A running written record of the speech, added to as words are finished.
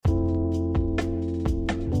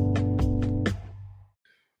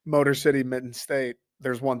Motor City, Mitten State,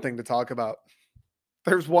 there's one thing to talk about.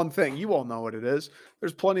 There's one thing. You all know what it is.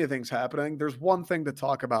 There's plenty of things happening. There's one thing to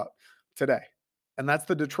talk about today, and that's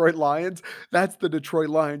the Detroit Lions. That's the Detroit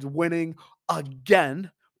Lions winning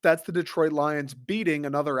again. That's the Detroit Lions beating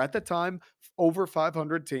another, at the time, over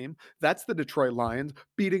 500 team. That's the Detroit Lions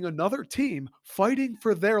beating another team fighting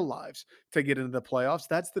for their lives to get into the playoffs.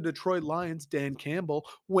 That's the Detroit Lions, Dan Campbell,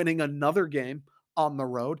 winning another game on the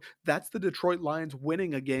road. That's the Detroit Lions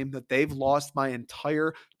winning a game that they've lost my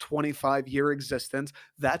entire 25-year existence.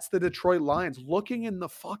 That's the Detroit Lions looking in the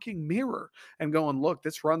fucking mirror and going, look,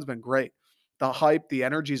 this run's been great. The hype, the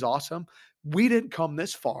energy's awesome. We didn't come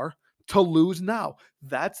this far to lose now.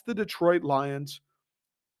 That's the Detroit Lions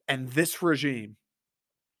and this regime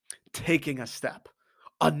taking a step,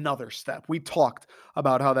 another step. We talked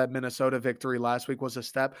about how that Minnesota victory last week was a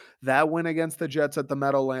step. That win against the Jets at the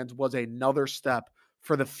Meadowlands was another step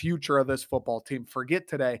for the future of this football team. Forget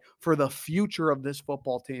today, for the future of this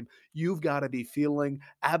football team, you've got to be feeling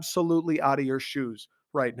absolutely out of your shoes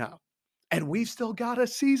right now. And we've still got a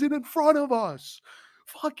season in front of us.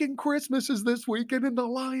 Fucking Christmas is this weekend, and the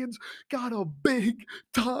Lions got a big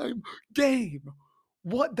time game.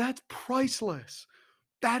 What? That's priceless.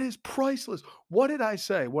 That is priceless. What did I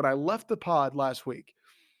say when I left the pod last week?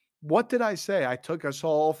 What did I say? I took us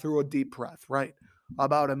all through a deep breath, right?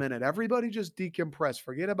 About a minute. Everybody just decompress.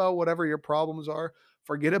 Forget about whatever your problems are.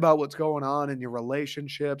 Forget about what's going on in your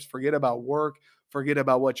relationships. Forget about work. Forget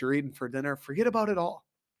about what you're eating for dinner. Forget about it all.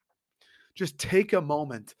 Just take a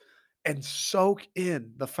moment and soak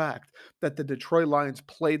in the fact that the Detroit Lions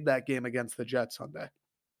played that game against the Jets Sunday.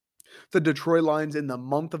 The Detroit Lions in the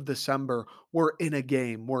month of December were in a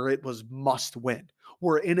game where it was must win.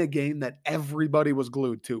 We're in a game that everybody was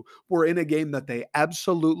glued to. We're in a game that they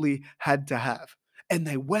absolutely had to have. And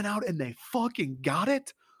they went out and they fucking got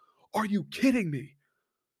it? Are you kidding me?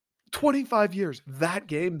 25 years, that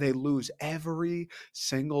game they lose every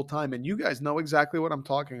single time. And you guys know exactly what I'm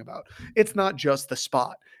talking about. It's not just the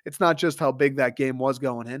spot. It's not just how big that game was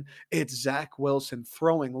going in. It's Zach Wilson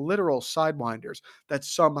throwing literal sidewinders that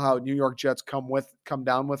somehow New York Jets come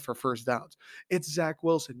down with for first downs. It's Zach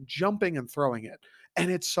Wilson jumping and throwing it, and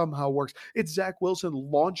it somehow works. It's Zach Wilson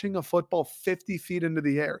launching a football 50 feet into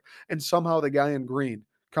the air, and somehow the guy in green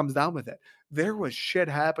comes down with it. There was shit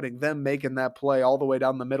happening, them making that play all the way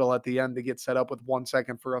down the middle at the end to get set up with 1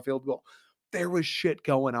 second for a field goal. There was shit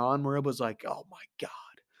going on where it was like, oh my God,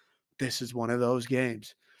 this is one of those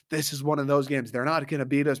games. This is one of those games. They're not going to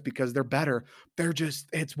beat us because they're better. They're just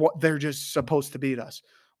supposed to beat us.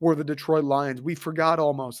 We're the Detroit Lions. We forgot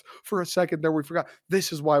almost for a second there. We forgot.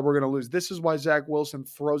 This is why we're going to lose. This is why Zach Wilson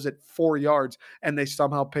throws it 4 yards and they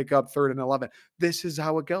somehow pick up 3rd and 11. This is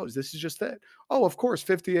how it goes. This is just it. Oh, of course,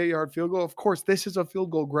 58-yard field goal. Of course, this is a field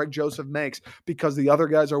goal Greg Joseph makes because the other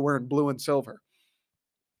guys are wearing blue and silver.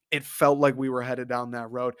 It felt like we were headed down that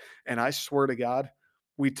road. And I swear to God,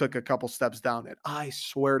 we took a couple steps down it. I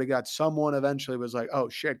swear to God, someone eventually was like, oh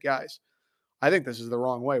shit, guys, I think this is the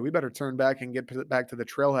wrong way. We better turn back and get back to the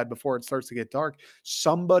trailhead before it starts to get dark.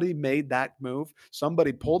 Somebody made that move.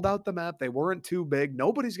 Somebody pulled out the map. They weren't too big.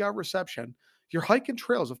 Nobody's got reception. You're hiking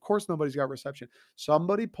trails. Of course, nobody's got reception.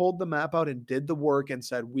 Somebody pulled the map out and did the work and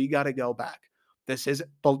said, we got to go back. This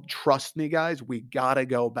isn't, but trust me, guys, we got to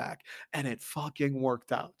go back. And it fucking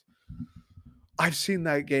worked out. I've seen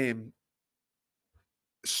that game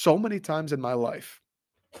so many times in my life.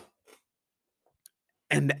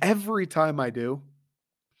 And every time I do,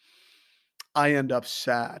 I end up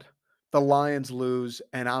sad. The Lions lose,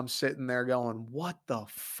 and I'm sitting there going, what the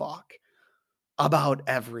fuck? About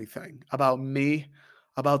everything. About me,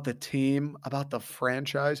 about the team, about the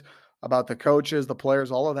franchise, about the coaches, the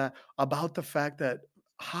players, all of that. About the fact that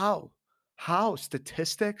how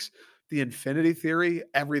statistics, the infinity theory,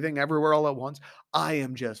 everything, everywhere, all at once.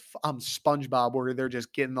 I'm SpongeBob where they're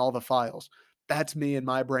just getting all the files. That's me in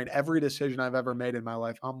my brain. Every decision I've ever made in my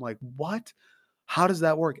life, I'm like, what? How does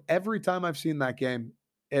that work? Every time I've seen that game,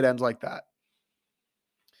 it ends like that.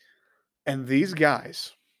 And these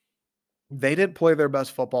guys, they didn't play their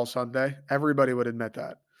best football Sunday. Everybody would admit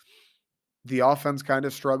that. The offense kind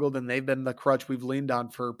of struggled, and they've been the crutch we've leaned on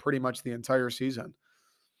for pretty much the entire season.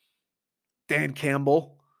 Dan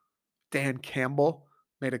Campbell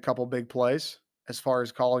made a couple big plays as far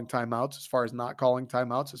as calling timeouts, as far as not calling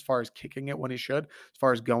timeouts, as far as kicking it when he should, as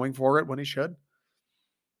far as going for it when he should.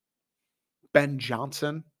 Ben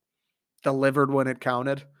Johnson delivered when it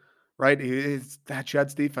counted, right? It's that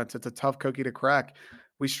Jets defense. It's a tough cookie to crack.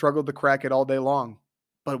 We struggled to crack it all day long.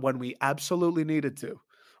 But when we absolutely needed to,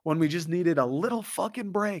 when we just needed a little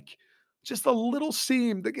fucking break, just a little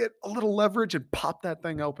seam to get a little leverage and pop that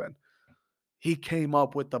thing open, He came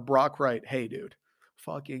up with the Brock Wright, "Hey, dude,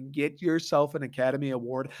 fucking get yourself an Academy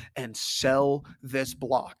Award and sell this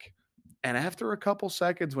block." And after a couple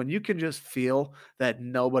seconds, when you can just feel that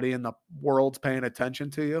nobody in the world's paying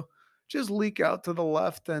attention to you, just leak out to the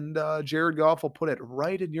left, and Jared Goff will put it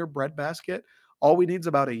right in your breadbasket. All we need is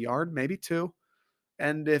about a yard, maybe two.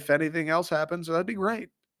 And if anything else happens, that'd be great.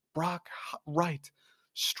 Brock Wright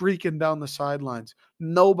streaking down the sidelines.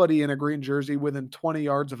 Nobody in a green jersey within 20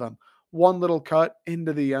 yards of him. One little cut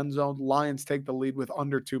into the end zone. Lions take the lead with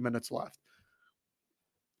under 2 minutes left.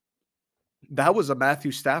 That was a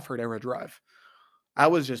Matthew Stafford era drive. I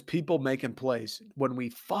was just people making plays when we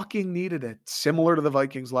fucking needed it. Similar to the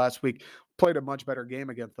Vikings last week. Played a much better game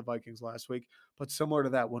against the Vikings last week, but similar to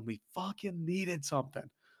that, when we fucking needed something,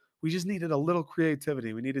 we just needed a little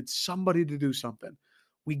creativity. We needed somebody to do something.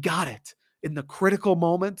 We got it. In the critical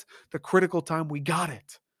moment, the critical time, we got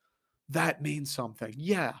it. That means something.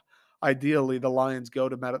 Yeah. Ideally, the Lions go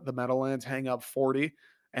to the Meadowlands, hang up 40,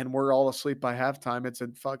 and we're all asleep by halftime.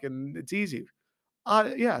 It's easy.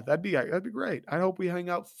 Yeah, that'd be great. I hope we hang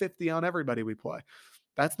out 50 on everybody we play.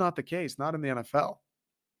 That's not the case, not in the NFL.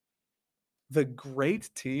 The great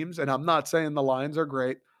teams, and I'm not saying the Lions are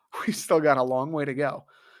great. We still got a long way to go.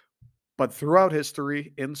 But throughout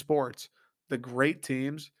history in sports, the great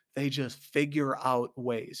teams, they just figure out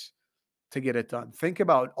ways to get it done. Think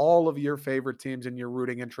about all of your favorite teams in your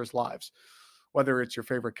rooting interest lives, whether it's your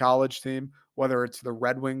favorite college team, whether it's the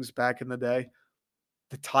Red Wings back in the day,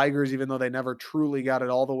 the Tigers, even though they never truly got it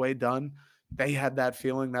all the way done, they had that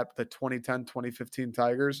feeling that the 2010, 2015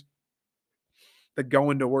 Tigers, the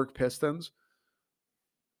going to work Pistons,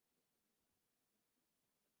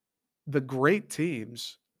 the great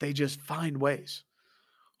teams, they just find ways.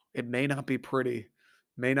 It may not be pretty,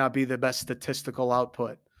 may not be the best statistical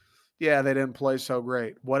output. Yeah, they didn't play so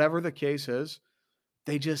great. Whatever the case is,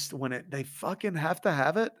 they fucking have to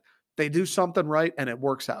have it, they do something right and it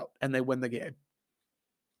works out and they win the game.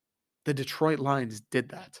 The Detroit Lions did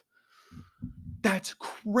that. That's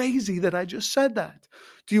crazy that I just said that.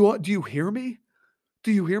 Do you hear me?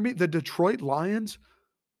 Do you hear me? The Detroit Lions,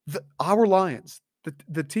 our Lions,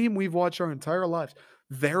 the team we've watched our entire lives,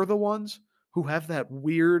 they're the ones who have that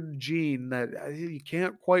weird gene that you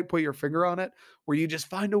can't quite put your finger on it, where you just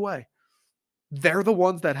find a way. They're the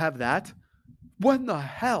ones that have that. When the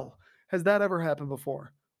hell has that ever happened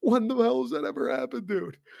before? When the hell has that ever happened,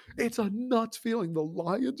 dude? It's a nuts feeling. The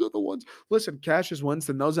Lions are the ones. Listen, Cassius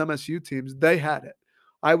Winston, those MSU teams, they had it.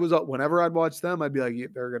 I was up whenever I'd watch them, I'd be like, yeah,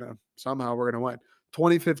 we're gonna win.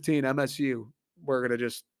 2015 MSU, we're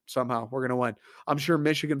gonna win. I'm sure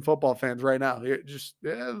Michigan football fans right now,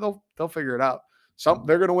 they'll figure it out.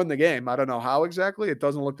 They're gonna win the game. I don't know how exactly. It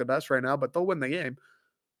doesn't look the best right now, but they'll win the game.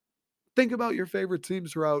 Think about your favorite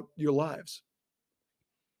teams throughout your lives.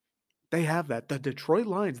 They have that. The Detroit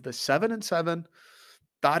Lions, the 7-7,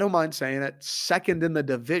 I don't mind saying it, second in the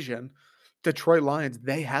division, Detroit Lions,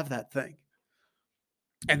 they have that thing.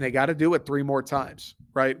 And they got to do it 3 more times,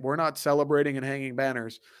 right? We're not celebrating and hanging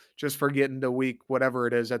banners just for getting to week whatever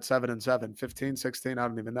it is at 7-7, 15, 16, I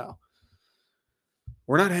don't even know.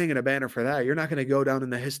 We're not hanging a banner for that. You're not going to go down in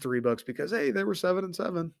the history books because, hey, they were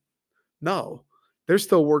 7-7. No, there's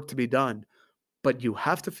still work to be done, but you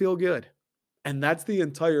have to feel good. And that's the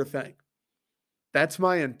entire thing. That's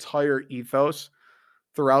my entire ethos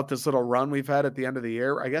throughout this little run we've had at the end of the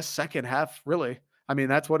year. I guess second half, really. I mean,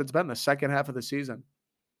 that's what it's been, the second half of the season.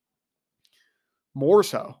 More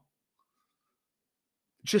so.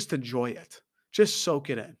 Just enjoy it. Just soak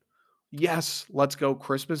it in. Yes, let's go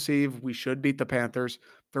Christmas Eve. We should beat the Panthers.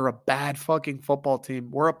 They're a bad fucking football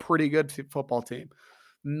team. We're a pretty good football team.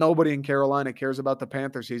 Nobody in Carolina cares about the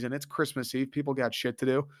Panther season. It's Christmas Eve. People got shit to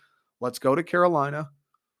do. Let's go to Carolina.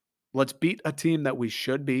 Let's beat a team that we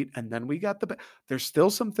should beat. And then we got there's still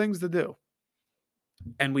some things to do.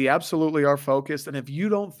 And we absolutely are focused. And if you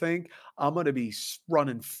don't think I'm going to be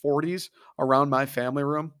running 40s around my family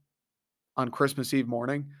room on Christmas Eve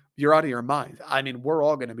morning, you're out of your mind. I mean, we're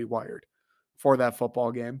all going to be wired for that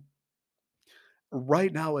football game.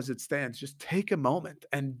 Right now, as it stands, just take a moment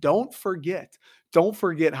and don't forget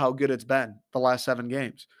how good it's been the last 7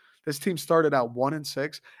 games. This team started out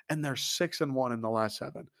 1-6, and they're 6-1 in the last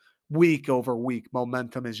 7. Week over week,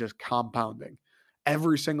 momentum is just compounding.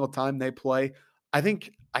 Every single time they play, I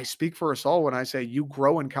think I speak for us all when I say you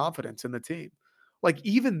grow in confidence in the team. Like,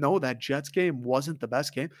 even though that Jets game wasn't the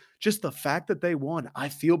best game, just the fact that they won, I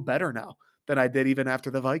feel better now than I did even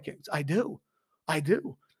after the Vikings. I do.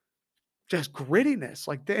 Just grittiness.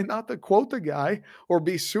 Like, not to quote the guy or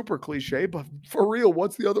be super cliche, but for real,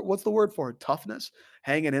 what's the word for it? Toughness,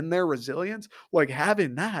 hanging in there, resilience. Like,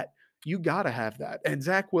 having that, You got to have that. And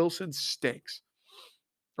Zach Wilson stinks,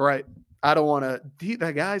 right? I don't want to.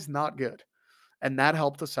 That guy's not good. And that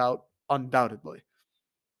helped us out undoubtedly.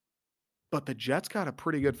 But the Jets got a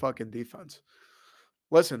pretty good fucking defense.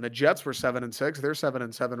 Listen, the Jets were 7-6. They're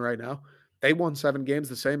 7-7 right now. They won 7 games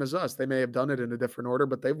the same as us. They may have done it in a different order,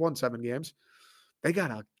 but they've won 7 games. They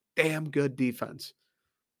got a damn good defense.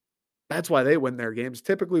 That's why they win their games.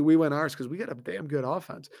 Typically, we win ours because we got a damn good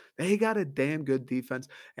offense. They got a damn good defense,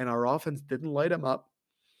 and our offense didn't light them up,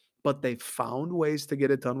 but they found ways to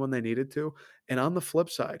get it done when they needed to. And on the flip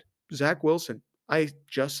side, Zach Wilson, I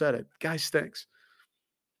just said it, guy stinks.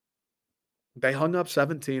 They hung up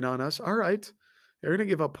 17 on us. All right. They're going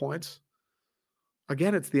to give up points.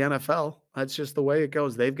 Again, it's the NFL. That's just the way it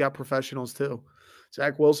goes. They've got professionals too.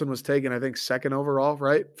 Zach Wilson was taken, I think, second overall,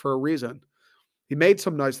 right? For a reason. He made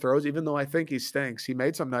some nice throws, even though I think he stinks. He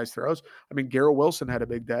made some nice throws. I mean, Garrett Wilson had a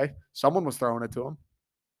big day. Someone was throwing it to him.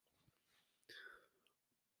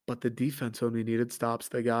 But the defense only needed stops.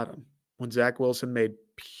 They got him. When Zach Wilson made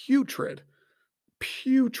putrid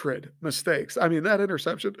mistakes. I mean, that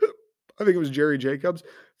interception, I think it was Jerry Jacobs.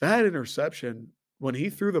 That interception, when he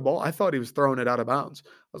threw the ball, I thought he was throwing it out of bounds.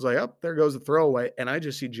 I was like, oh, there goes the throwaway. And I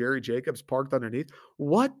just see Jerry Jacobs parked underneath.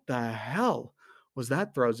 What the hell was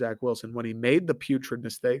that throw, Zach Wilson? When he made the putrid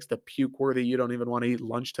mistakes, the puke-worthy, you don't even want to eat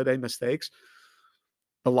lunch today mistakes,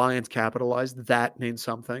 the Lions capitalized. That means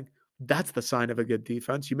something. That's the sign of a good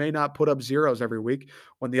defense. You may not put up zeros every week.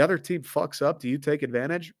 When the other team fucks up, do you take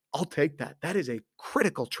advantage? I'll take that. That is a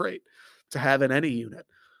critical trait to have in any unit.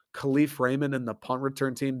 Khalif Raymond and the punt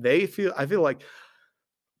return team, I feel like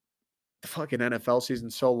the fucking NFL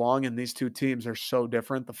season's so long and these two teams are so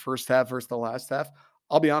different, the first half versus the last half.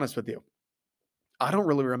 I'll be honest with you. I don't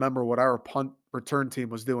really remember what our punt return team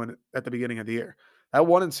was doing at the beginning of the year. That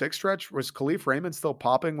 1-6 stretch, was Khalif Raymond still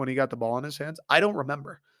popping when he got the ball in his hands? I don't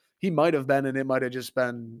remember. He might have been, and it might have just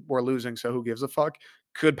been we're losing, so who gives a fuck?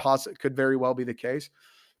 Could very well be the case.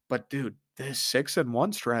 But dude, this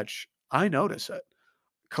 6-1 stretch, I notice it.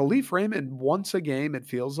 Khalif Raymond, once a game, it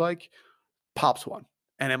feels like, pops one.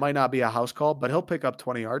 And it might not be a house call, but he'll pick up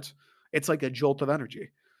 20 yards. It's like a jolt of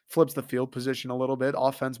energy. Flips the field position a little bit.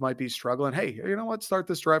 Offense might be struggling. Hey, you know what? Start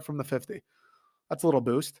this drive from the 50. That's a little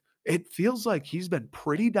boost. It feels like he's been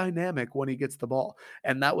pretty dynamic when he gets the ball.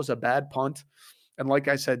 And that was a bad punt. And like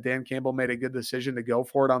I said, Dan Campbell made a good decision to go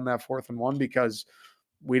for it on that 4th-and-1 because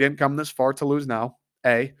we didn't come this far to lose now.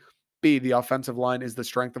 A. B, the offensive line is the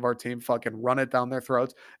strength of our team. Fucking run it down their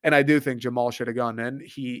throats. And I do think Jamal should have gone in.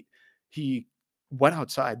 He went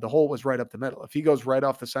outside. The hole was right up the middle. If he goes right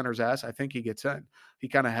off the center's ass, I think he gets in. He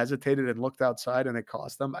kind of hesitated and looked outside, and it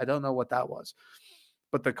cost them. I don't know what that was.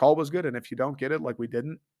 But the call was good. And if you don't get it, like we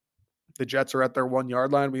didn't, the Jets are at their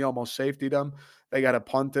 1-yard line. We almost safetied them. They got to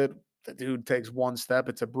punt it. The dude takes one step.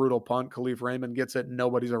 It's a brutal punt. Khalif Raymond gets it.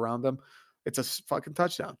 Nobody's around him. It's a fucking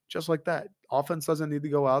touchdown, just like that. Offense doesn't need to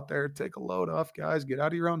go out there, take a load off, guys. Get out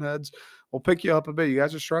of your own heads. We'll pick you up a bit. You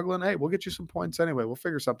guys are struggling. Hey, we'll get you some points anyway. We'll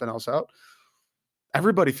figure something else out.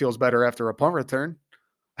 Everybody feels better after a punt return.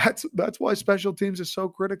 That's why special teams is so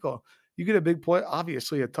critical. You get a big play.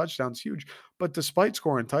 Obviously, a touchdown's huge. But despite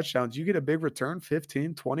scoring touchdowns, you get a big return,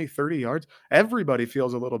 15, 20, 30 yards. Everybody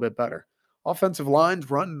feels a little bit better. Offensive lines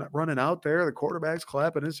running out there. The quarterback's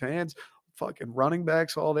clapping his hands. Fucking running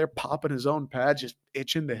backs all there, popping his own pad, just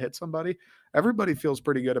itching to hit somebody. Everybody feels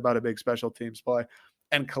pretty good about a big special teams play.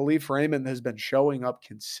 And Khalif Raymond has been showing up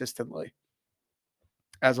consistently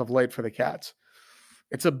as of late for the Cats.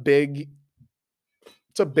 It's a big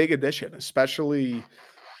addition, especially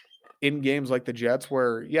in games like the Jets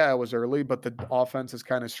where, yeah, it was early, but the offense is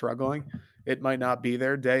kind of struggling. It might not be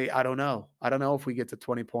their day. I don't know. I don't know if we get to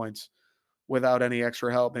 20 points without any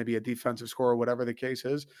extra help, maybe a defensive score or whatever the case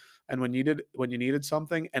is. And when you needed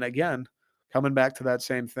something, and again, coming back to that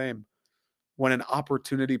same theme, when an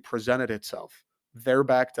opportunity presented itself, they're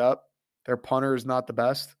backed up. Their punter is not the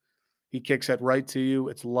best. He kicks it right to you.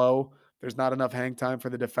 It's low. There's not enough hang time for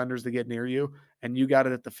the defenders to get near you, and you got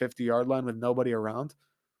it at the 50-yard line with nobody around.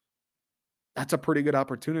 That's a pretty good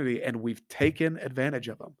opportunity, and we've taken advantage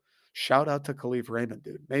of them. Shout out to Khalif Raymond,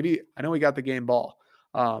 dude. Maybe, I know he got the game ball,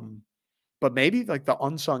 but maybe like the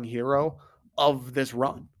unsung hero of this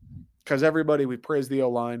run. Because everybody, we praised the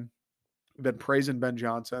O-line, we've been praising Ben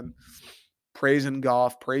Johnson, praising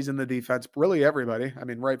Goff, praising the defense, really everybody. I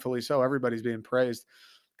mean, rightfully so. Everybody's being praised.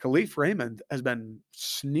 Khalif Raymond has been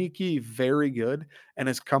sneaky, very good, and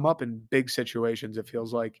has come up in big situations, it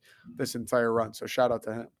feels like, this entire run. So shout out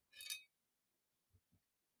to him.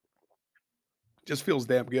 Just feels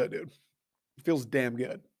damn good, dude. It feels damn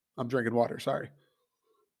good. I'm drinking water, sorry.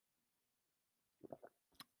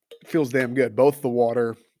 It feels damn good. Both the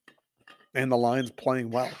water And the Lions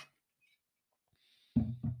playing well.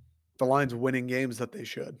 The Lions winning games that they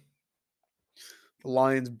should. The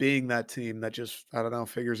Lions being that team that just, I don't know,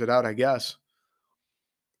 figures it out, I guess.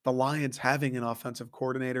 The Lions having an offensive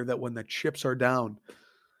coordinator that when the chips are down,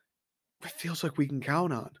 it feels like we can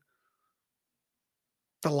count on.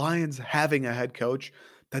 The Lions having a head coach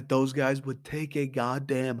that those guys would take a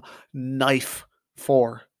goddamn knife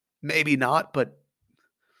for. Maybe not, but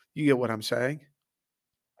you get what I'm saying.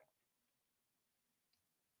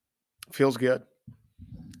 Feels good.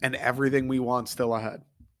 And everything we want still ahead.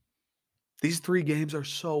 These 3 games are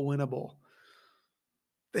so winnable.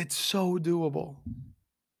 It's so doable.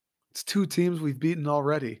 It's 2 teams we've beaten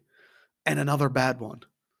already and another bad one.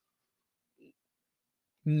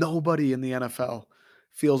 Nobody in the NFL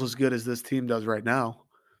feels as good as this team does right now.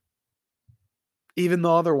 Even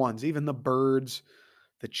the other ones, even the Birds,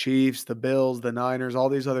 the Chiefs, the Bills, the Niners, all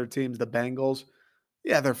these other teams, the Bengals,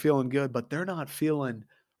 yeah, they're feeling good, but they're not feeling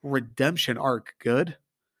redemption arc good.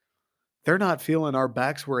 They're not feeling our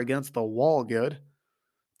backs were against the wall good.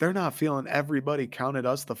 They're not feeling everybody counted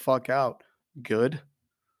us the fuck out good.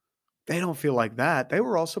 They don't feel like that. They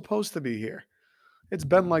were all supposed to be here. It's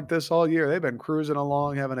been like this all year. They've been cruising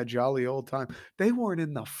along, having a jolly old time. They weren't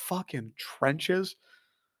in the fucking trenches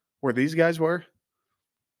where these guys were.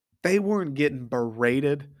 They weren't getting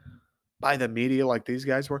berated by the media like these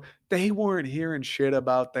guys were. They weren't hearing shit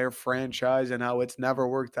about their franchise and how it's never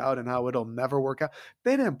worked out and how it'll never work out.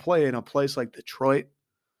 They didn't play in a place like Detroit.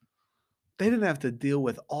 They didn't have to deal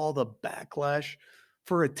with all the backlash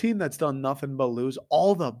for a team that's done nothing but lose.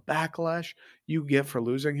 All the backlash you get for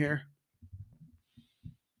losing here.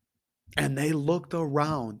 And they looked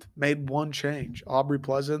around, made one change. Aubrey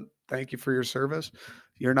Pleasant, thank you for your service.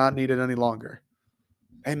 You're not needed any longer.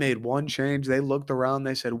 They made one change. They looked around.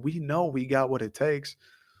 They said, we know we got what it takes.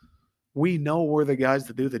 We know we're the guys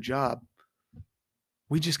to do the job.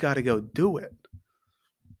 We just got to go do it.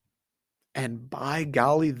 And by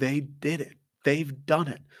golly, they did it. They've done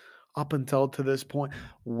it up until to this point.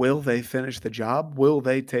 Will they finish the job? Will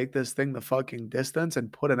they take this thing the fucking distance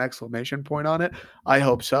and put an exclamation point on it? I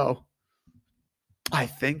hope so. I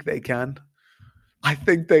think they can. I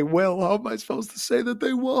think they will. How am I supposed to say that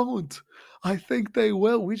they won't? I think they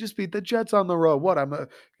will. We just beat the Jets on the road. What? I'm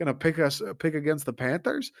gonna pick against the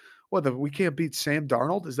Panthers? What? We can't beat Sam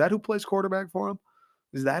Darnold? Is that who plays quarterback for him?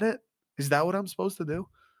 Is that it? Is that what I'm supposed to do?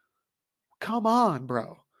 Come on,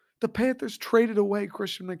 bro. The Panthers traded away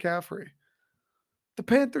Christian McCaffrey. The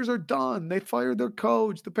Panthers are done. They fired their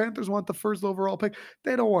coach. The Panthers want the first overall pick.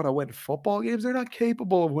 They don't want to win football games. They're not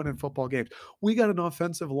capable of winning football games. We got an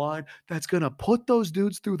offensive line that's going to put those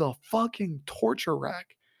dudes through the fucking torture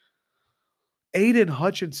rack. Aiden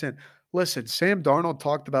Hutchinson. Listen, Sam Darnold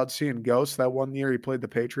talked about seeing ghosts that one year he played the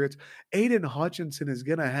Patriots. Aiden Hutchinson is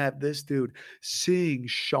going to have this dude seeing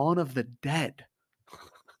Shaun of the Dead.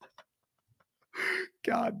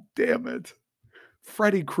 God damn it.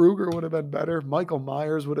 Freddy Krueger would have been better. Michael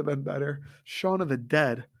Myers would have been better. Shaun of the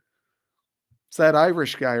Dead. It's that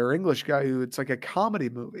Irish guy or English guy who it's like a comedy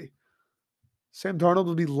movie. Sam Darnold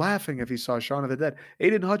would be laughing if he saw Shaun of the Dead.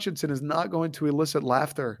 Aiden Hutchinson is not going to elicit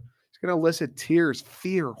laughter. He's going to elicit tears,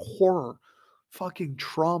 fear, horror, fucking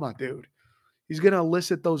trauma, dude. He's going to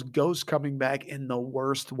elicit those ghosts coming back in the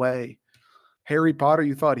worst way. Harry Potter,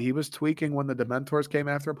 you thought he was tweaking when the Dementors came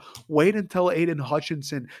after him? Wait until Aiden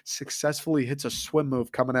Hutchinson successfully hits a swim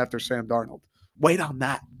move coming after Sam Darnold. Wait on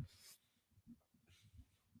that.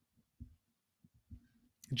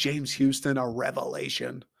 James Houston, a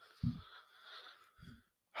revelation.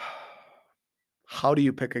 How do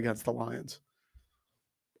you pick against the Lions?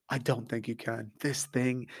 I don't think you can. This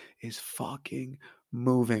thing is fucking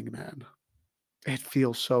moving, man. It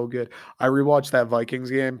feels so good. I rewatched that Vikings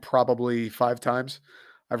game probably 5 times.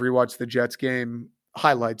 I've rewatched the Jets game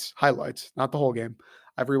highlights, not the whole game.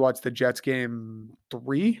 I've rewatched the Jets game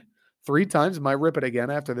three times. Might rip it again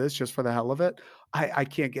after this just for the hell of it. I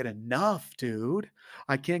can't get enough, dude.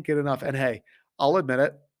 I can't get enough. And hey, I'll admit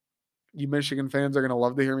it. You Michigan fans are going to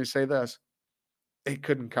love to hear me say this. It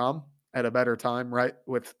couldn't come at a better time, right?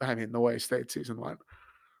 The way state season went.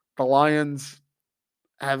 The Lions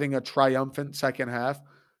having a triumphant second half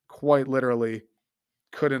quite literally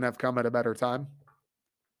couldn't have come at a better time.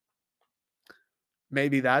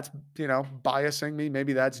 Maybe that's, biasing me.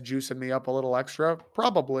 Maybe that's juicing me up a little extra.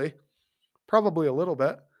 Probably a little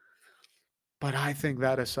bit. But I think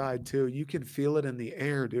that aside too, you can feel it in the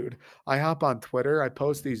air, dude. I hop on Twitter. I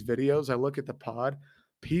post these videos. I look at the pod.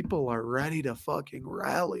 People are ready to fucking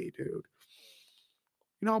rally, dude. You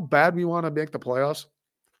know how bad we want to make the playoffs?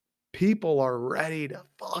 People are ready to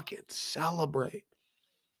fucking celebrate.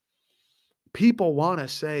 People want to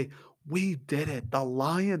say, We did it. The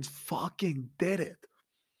Lions fucking did it.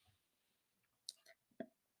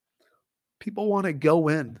 People want to go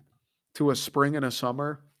in to a spring and a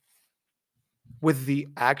summer with the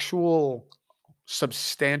actual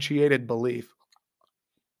substantiated belief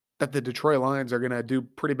that the Detroit Lions are going to do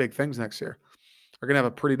pretty big things next year. Are going to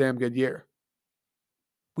have a pretty damn good year.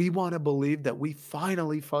 We want to believe that we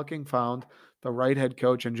finally fucking found the right head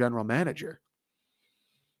coach and general manager.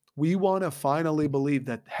 We want to finally believe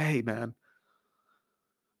that, hey, man,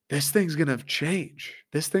 this thing's going to change.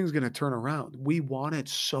 This thing's going to turn around. We want it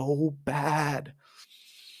so bad.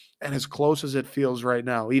 And as close as it feels right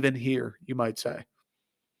now, even here, you might say,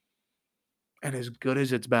 and as good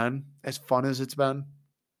as it's been, as fun as it's been,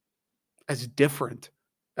 as different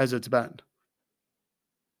as it's been,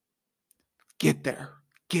 get there.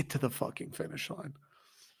 Get to the fucking finish line.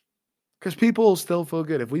 Because people will still feel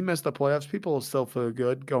good. If we miss the playoffs, people will still feel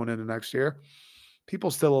good going into next year.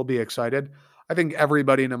 People still will be excited. I think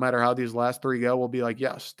everybody, no matter how these last three go, will be like,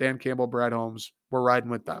 yes, Dan Campbell, Brad Holmes, we're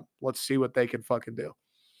riding with them. Let's see what they can fucking do.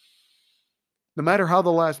 No matter how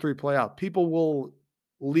the last three play out, people will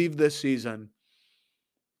leave this season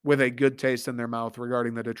with a good taste in their mouth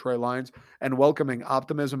regarding the Detroit Lions and welcoming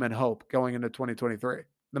optimism and hope going into 2023,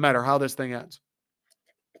 no matter how this thing ends.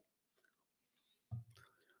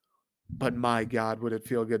 But my God, would it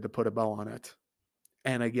feel good to put a bow on it?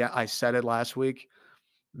 And again, I said it last week.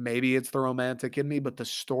 Maybe it's the romantic in me, but the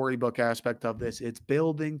storybook aspect of this, it's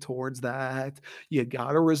building towards that. You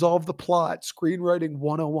got to resolve the plot. Screenwriting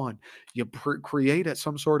 101. You create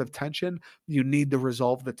some sort of tension. You need to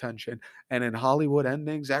resolve the tension. And in Hollywood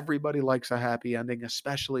endings, everybody likes a happy ending,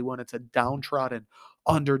 especially when it's a downtrodden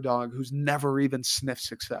underdog who's never even sniffed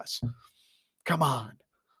success. Come on.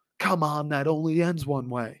 Come on. That only ends one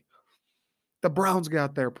way. The Browns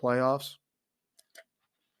got their playoffs.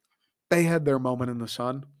 They had their moment in the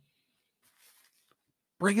sun.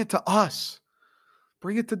 Bring it to us.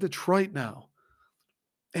 Bring it to Detroit now.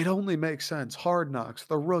 It only makes sense. Hard Knocks,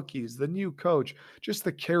 the rookies, the new coach, just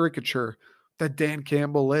the caricature that Dan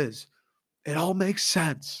Campbell is. It all makes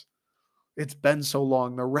sense. It's been so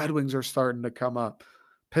long. The Red Wings are starting to come up.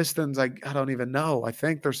 Pistons, I don't even know. I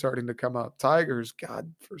think they're starting to come up. Tigers,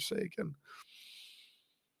 God forsaken.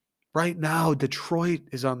 Right now, Detroit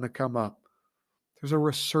is on the come up. There's a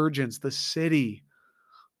resurgence. The city,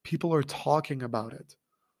 people are talking about it.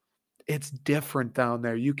 It's different down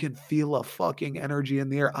there. You can feel a fucking energy in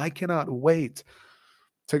the air. I cannot wait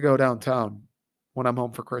to go downtown when I'm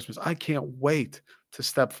home for Christmas. I can't wait to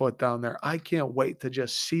step foot down there. I can't wait to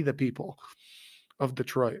just see the people of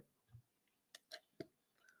Detroit.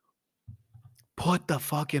 Put the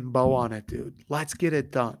fucking bow on it, dude. Let's get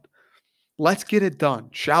it done. Let's get it done.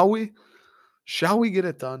 Shall we? Shall we get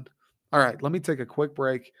it done? All right, let me take a quick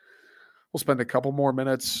break. We'll spend a couple more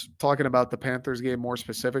minutes talking about the Panthers game more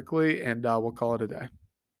specifically, and we'll call it a day.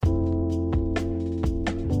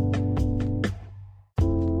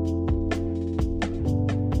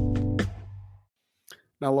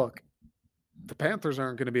 Now, look, the Panthers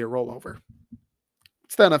aren't going to be a rollover.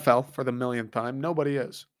 It's the NFL for the millionth time. Nobody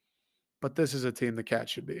is. But this is a team the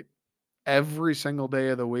Cats should beat. Every single day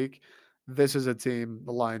of the week, this is a team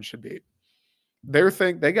the Lions should beat.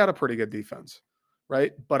 They got a pretty good defense,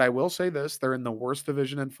 right? But I will say this, they're in the worst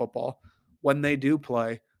division in football. When they do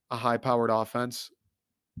play a high-powered offense,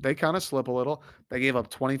 they kind of slip a little. They gave up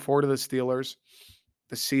 24 to the Steelers,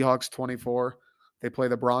 the Seahawks 24. They play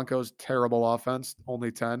the Broncos, terrible offense,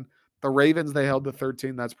 only 10. The Ravens, they held to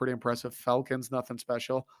 13. That's pretty impressive. Falcons, nothing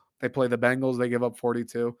special. They play the Bengals, they give up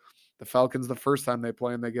 42. The Falcons, the first time they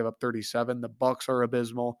play, and they give up 37. The Bucks are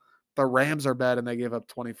abysmal. The Rams are bad, and they gave up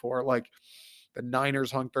 24. Like, the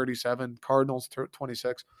Niners hung 37, Cardinals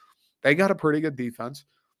 26. They got a pretty good defense.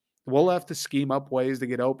 We'll have to scheme up ways to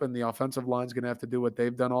get open. The offensive line's going to have to do what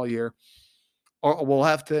they've done all year. Or we'll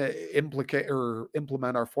have to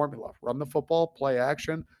implement our formula. Run the football, play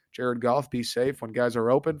action. Jared Goff, be safe. When guys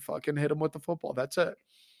are open, fucking hit them with the football. That's it.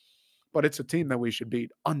 But it's a team that we should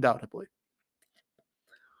beat, undoubtedly.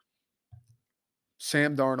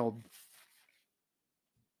 Sam Darnold,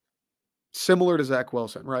 similar to Zach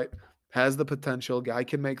Wilson, right? Has the potential. Guy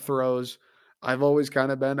can make throws. I've always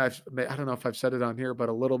kind of been, I don't know if I've said it on here, but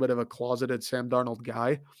a little bit of a closeted Sam Darnold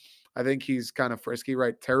guy. I think he's kind of frisky,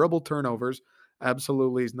 right? Terrible turnovers.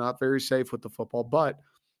 Absolutely. He's not very safe with the football, but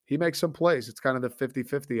he makes some plays. It's kind of the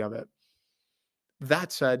 50-50 of it.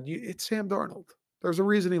 That said, it's Sam Darnold. There's a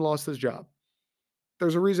reason he lost his job.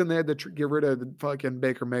 There's a reason they had to get rid of the fucking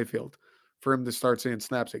Baker Mayfield for him to start seeing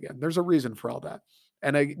snaps again. There's a reason for all that.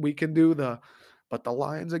 And we can do but the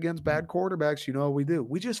Lions against bad quarterbacks, you know what we do?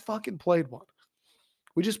 We just fucking played one.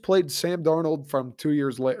 We just played Sam Darnold from 2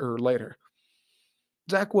 years later.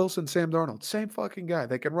 Zach Wilson, Sam Darnold, same fucking guy.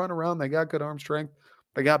 They can run around. They got good arm strength.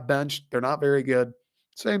 They got benched. They're not very good.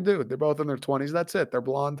 Same dude. They're both in their 20s. That's it. They're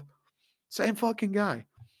blonde. Same fucking guy.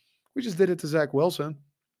 We just did it to Zach Wilson.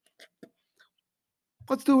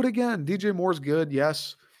 Let's do it again. DJ Moore's good.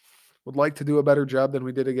 Yes. Would like to do a better job than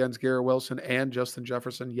we did against Garrett Wilson and Justin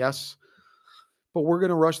Jefferson. Yes. But we're going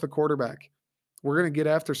to rush the quarterback. We're going to get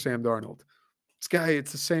after Sam Darnold. This guy,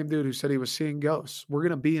 it's the same dude who said he was seeing ghosts. We're going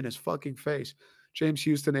to be in his fucking face. James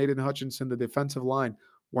Houston, Aiden Hutchinson, the defensive line.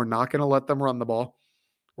 We're not going to let them run the ball.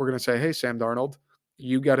 We're going to say, hey, Sam Darnold,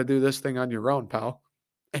 you got to do this thing on your own, pal.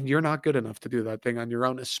 And you're not good enough to do that thing on your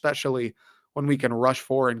own, especially when we can rush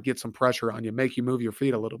forward and get some pressure on you, make you move your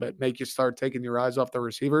feet a little bit, make you start taking your eyes off the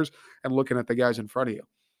receivers and looking at the guys in front of you.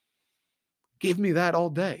 Give me that all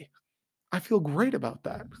day. I feel great about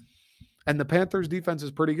that. And the Panthers defense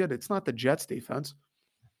is pretty good. It's not the Jets defense.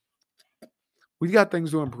 We got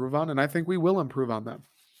things to improve on, and I think we will improve on them.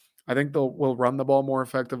 I think we'll run the ball more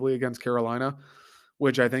effectively against Carolina,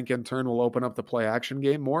 which I think in turn will open up the play action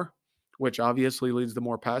game more, which obviously leads to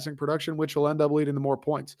more passing production, which will end up leading to more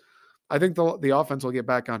points. I think the offense will get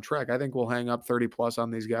back on track. I think we'll hang up 30 plus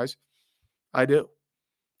on these guys. I do.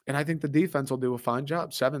 And I think the defense will do a fine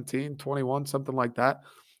job. 17, 21, something like that.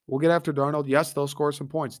 We'll get after Darnold. Yes, they'll score some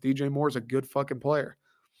points. DJ Moore's a good fucking player.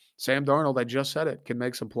 Sam Darnold, I just said it, can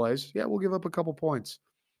make some plays. Yeah, we'll give up a couple points.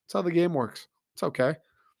 That's how the game works. It's okay.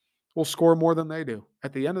 We'll score more than they do.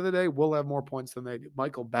 At the end of the day, we'll have more points than they do.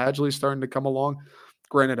 Michael Badgley's starting to come along.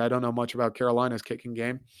 Granted, I don't know much about Carolina's kicking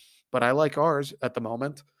game, but I like ours at the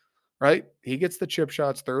moment, right? He gets the chip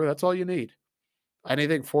shots through. That's all you need.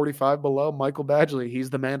 Anything 45 below, Michael Badgley, he's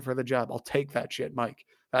the man for the job. I'll take that shit, Mike.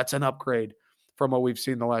 That's an upgrade from what we've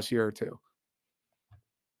seen the last year or two.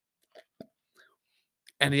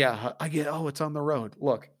 And yeah, I get, it's on the road.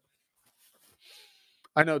 Look,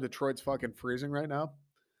 I know Detroit's fucking freezing right now.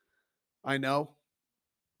 I know,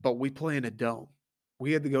 but we play in a dome.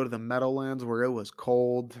 We had to go to the Meadowlands where it was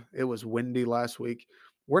cold. It was windy last week.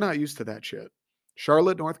 We're not used to that shit.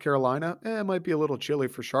 Charlotte, North Carolina, it might be a little chilly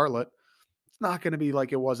for Charlotte. It's not going to be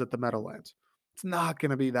like it was at the Meadowlands. It's not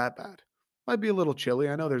going to be that bad. Might be a little chilly.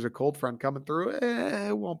 I know there's a cold front coming through.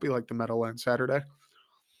 It won't be like the Meadowlands Saturday.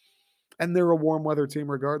 And they're a warm weather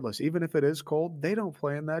team regardless. Even if it is cold, they don't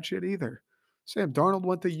play in that shit either. Sam Darnold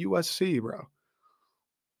went to USC, bro.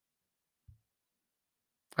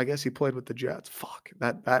 I guess he played with the Jets. Fuck,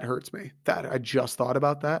 that hurts me. That I just thought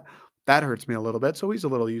about that. That hurts me a little bit. So he's a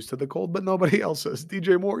little used to the cold, but nobody else is.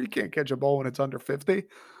 DJ Moore, you can't catch a ball when it's under 50.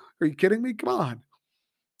 Are you kidding me? Come on.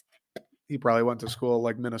 He probably went to school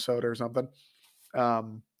like Minnesota or something.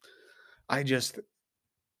 I'm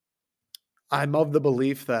of the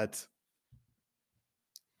belief that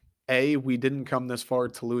we didn't come this far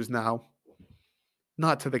to lose now.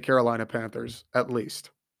 Not to the Carolina Panthers, at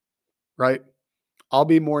least. Right? I'll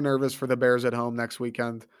be more nervous for the Bears at home next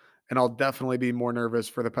weekend, and I'll definitely be more nervous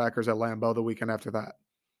for the Packers at Lambeau the weekend after that.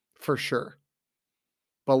 For sure.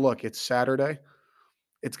 But look, it's Saturday.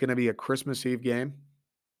 It's going to be a Christmas Eve game.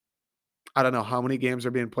 I don't know how many games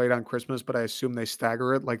are being played on Christmas, but I assume they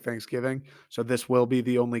stagger it like Thanksgiving. So this will be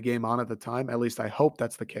the only game on at the time. At least I hope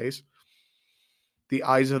that's the case. The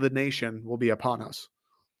eyes of the nation will be upon us.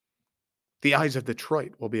 The eyes of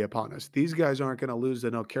Detroit will be upon us. These guys aren't going to lose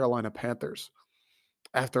to no Carolina Panthers.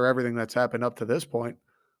 After everything that's happened up to this point,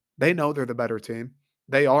 they know they're the better team.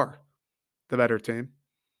 They are the better team.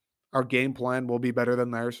 Our game plan will be better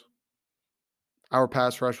than theirs. Our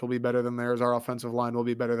pass rush will be better than theirs. Our offensive line will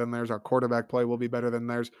be better than theirs. Our quarterback play will be better than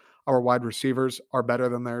theirs. Our wide receivers are better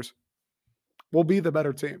than theirs. We'll be the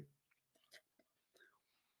better team.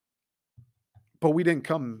 But we didn't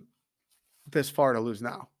come this far to lose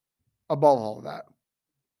now. Above all of that.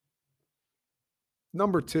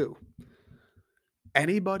 Number 2,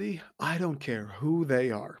 anybody, I don't care who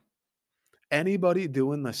they are, anybody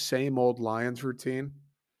doing the same old Lions routine,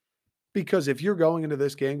 because if you're going into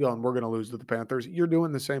this game going, we're going to lose to the Panthers, you're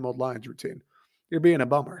doing the same old Lions routine. You're being a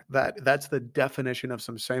bummer. That's the definition of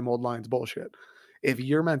some same old Lions bullshit. If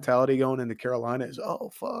your mentality going into Carolina is,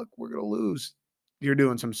 oh, fuck, we're going to lose, you're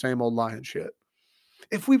doing some same old Lions shit.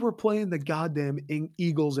 If we were playing the goddamn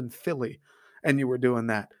Eagles in Philly and you were doing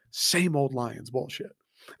that, same old Lions bullshit.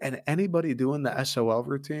 And anybody doing the SOL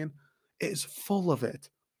routine is full of it.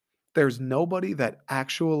 There's nobody that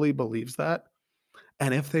actually believes that.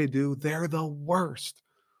 And if they do, they're the worst.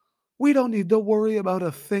 We don't need to worry about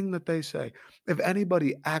a thing that they say. If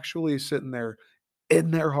anybody actually is sitting there in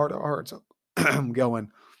their heart of hearts going,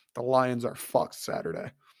 the Lions are fucked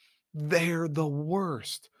Saturday, they're the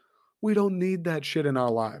worst. We don't need that shit in our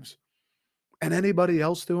lives. And anybody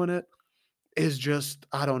else doing it is just,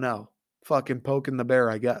 I don't know, fucking poking the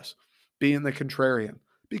bear, I guess, being the contrarian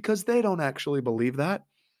because they don't actually believe that.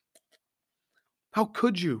 How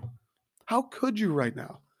could you? How could you right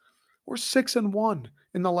now? We're 6-1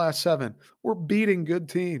 in the last 7. We're beating good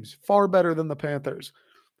teams, far better than the Panthers.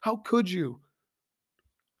 How could you?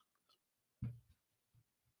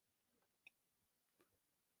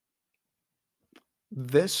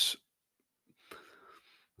 This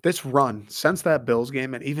this run since that Bills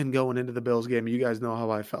game and even going into the Bills game, you guys know how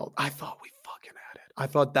I felt. I thought we fucking had it. I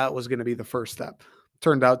thought that was going to be the first step.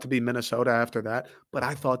 Turned out to be Minnesota after that, but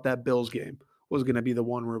I thought that Bills game was going to be the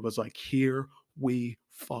one where it was like, here we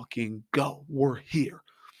fucking go. We're here.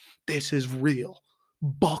 This is real.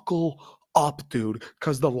 Buckle up, dude,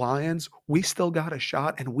 because the Lions, we still got a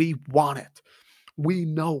shot and we want it. We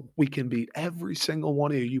know we can beat every single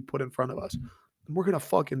one of you put in front of us. And we're going to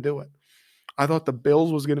fucking do it. I thought the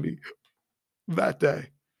Bills was going to be that day.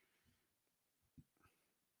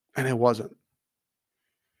 And it wasn't.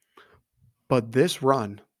 But this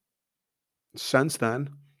run, since then,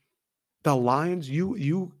 the Lions,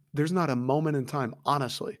 there's not a moment in time,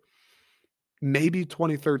 honestly. Maybe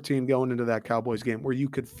 2013 going into that Cowboys game where you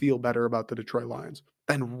could feel better about the Detroit Lions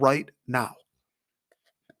than right now.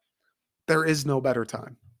 There is no better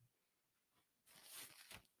time.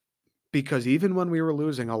 Because even when we were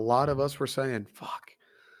losing, a lot of us were saying, fuck,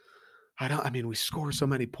 we score so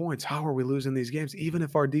many points. How are we losing these games? Even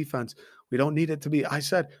if our defense, we don't need it to be. I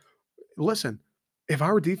said, listen, if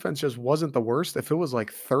our defense just wasn't the worst, if it was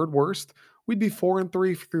like third worst, we'd be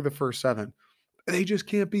 4-3 through the first 7. They just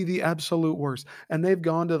can't be the absolute worst. And they've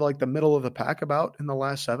gone to like the middle of the pack about in the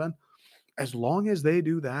last 7. As long as they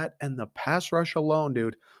do that and the pass rush alone,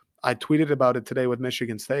 dude, I tweeted about it today with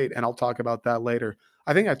Michigan State, and I'll talk about that later.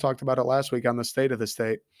 I think I talked about it last week on the state of the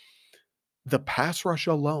state. The pass rush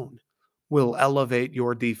alone will elevate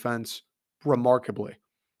your defense remarkably.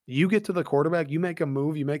 You get to the quarterback, you make him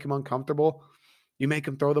move, you make him uncomfortable, you make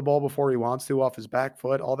him throw the ball before he wants to off his back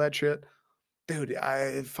foot, all that shit. Dude,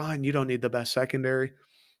 fine, you don't need the best secondary.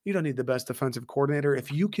 You don't need the best defensive coordinator.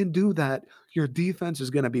 If you can do that, your defense is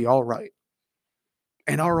going to be all right.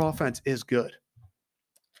 And our offense is good.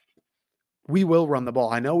 We will run the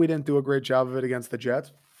ball. I know we didn't do a great job of it against the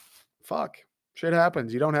Jets. Fuck. Shit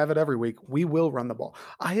happens. You don't have it every week. We will run the ball.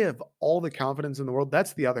 I have all the confidence in the world.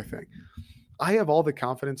 That's the other thing. I have all the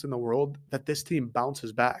confidence in the world that this team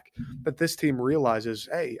bounces back, that this team realizes,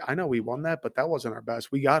 hey, I know we won that, but that wasn't our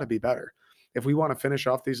best. We got to be better. If we want to finish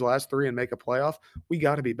off these last 3 and make a playoff, we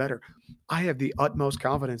got to be better. I have the utmost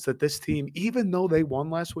confidence that this team, even though they won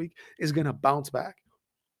last week, is going to bounce back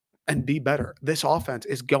and be better. This offense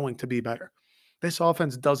is going to be better. This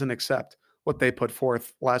offense doesn't accept what they put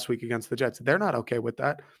forth last week against the Jets. They're not okay with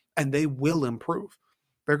that, and they will improve.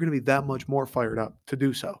 They're going to be that much more fired up to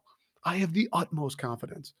do so. I have the utmost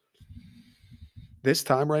confidence. This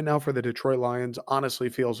time right now for the Detroit Lions honestly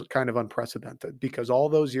feels kind of unprecedented because all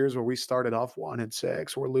those years where we started off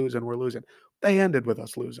 1-6, we're losing, they ended with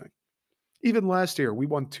us losing. Even last year, we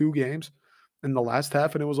won 2 games in the last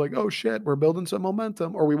half, and it was like, oh shit, we're building some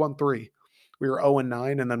momentum. Or we won 3. We were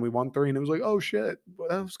 0-9, and then we won 3, and it was like, oh shit,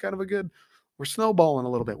 that was kind of a good. We're snowballing a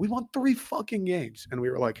little bit. We won 3 fucking games, and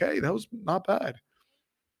we were like, hey, that was not bad.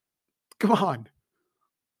 Come on.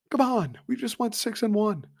 We just went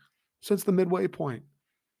 6-1 since the midway point.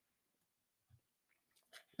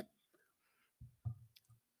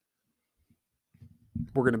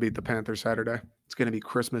 We're going to beat the Panthers Saturday. It's going to be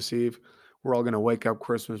Christmas Eve. We're all going to wake up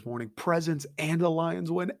Christmas morning, presents and a Lions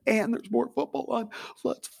win, and there's more football on.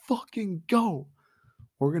 Let's fucking go.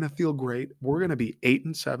 We're going to feel great. We're going to be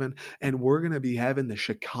 8-7, and we're going to be having the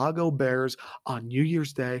Chicago Bears on New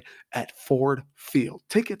Year's Day at Ford Field.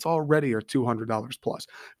 Tickets already are $200 plus.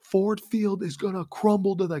 Ford Field is going to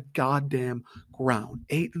crumble to the goddamn ground.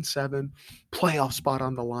 8-7, playoff spot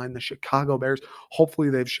on the line. The Chicago Bears, hopefully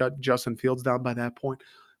they've shut Justin Fields down by that point.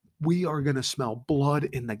 We are going to smell blood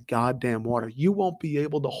in the goddamn water. You won't be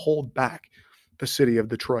able to hold back the city of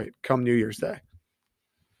Detroit come New Year's Day.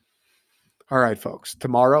 All right, folks.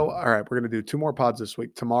 Tomorrow, we're going to do 2 more pods this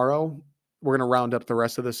week. Tomorrow, we're going to round up the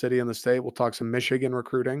rest of the city and the state. We'll talk some Michigan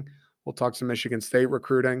recruiting. We'll talk some Michigan State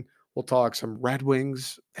recruiting. We'll talk some Red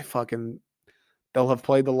Wings. They'll have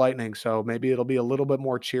played the Lightning, so maybe it'll be a little bit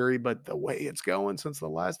more cheery, but the way it's going since the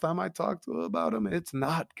last time I talked about them, it's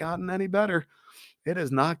not gotten any better. It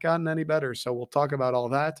has not gotten any better. So we'll talk about all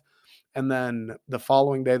that. And then the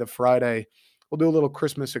following day, the Friday, we'll do a little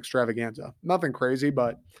Christmas extravaganza. Nothing crazy,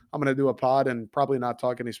 but I'm going to do a pod and probably not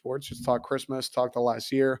talk any sports. Just talk Christmas, talk the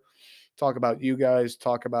last year, talk about you guys,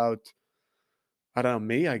 talk about, I don't know,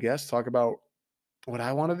 me, I guess, talk about What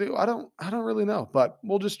I want to do, I don't really know, but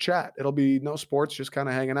we'll just chat. It'll be no sports, just kind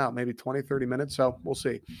of hanging out, maybe 20, 30 minutes. So we'll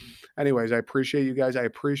see. Anyways, I appreciate you guys. I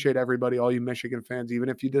appreciate everybody, all you Michigan fans, even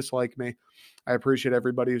if you dislike me. I appreciate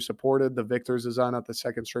everybody who supported. The Victors is on at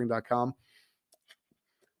thesecondstring.com.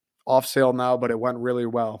 Off sale now, but it went really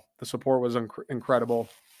well. The support was incredible.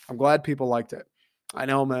 I'm glad people liked it. I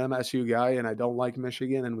know I'm an MSU guy and I don't like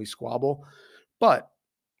Michigan and we squabble, but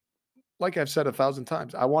like I've said 1,000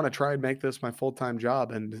 times, I want to try and make this my full-time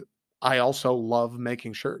job. And I also love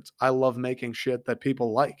making shirts. I love making shit that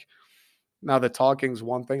people like. Now, the talking's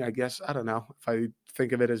one thing, I guess. I don't know if I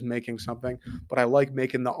think of it as making something, but I like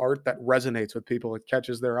making the art that resonates with people. It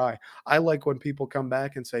catches their eye. I like when people come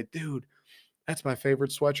back and say, dude, that's my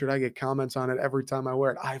favorite sweatshirt. I get comments on it every time I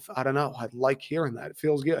wear it. I don't know. I like hearing that. It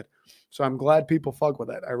feels good. So I'm glad people fuck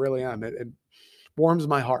with it. I really am. It warms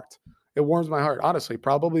my heart. It warms my heart. Honestly,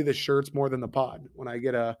 probably the shirts more than the pod. When I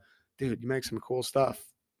get dude, you make some cool stuff.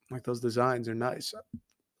 Like those designs are nice.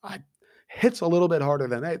 I hits a little bit harder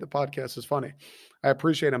than, hey, the podcast is funny. I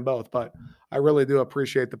appreciate them both, but I really do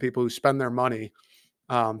appreciate the people who spend their money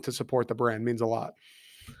to support the brand. It means a lot.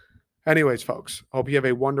 Anyways, folks, hope you have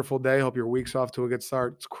a wonderful day. Hope your week's off to a good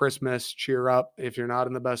start. It's Christmas. Cheer up. If you're not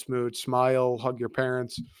in the best mood, smile, hug your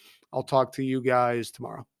parents. I'll talk to you guys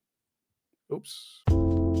tomorrow. Oops.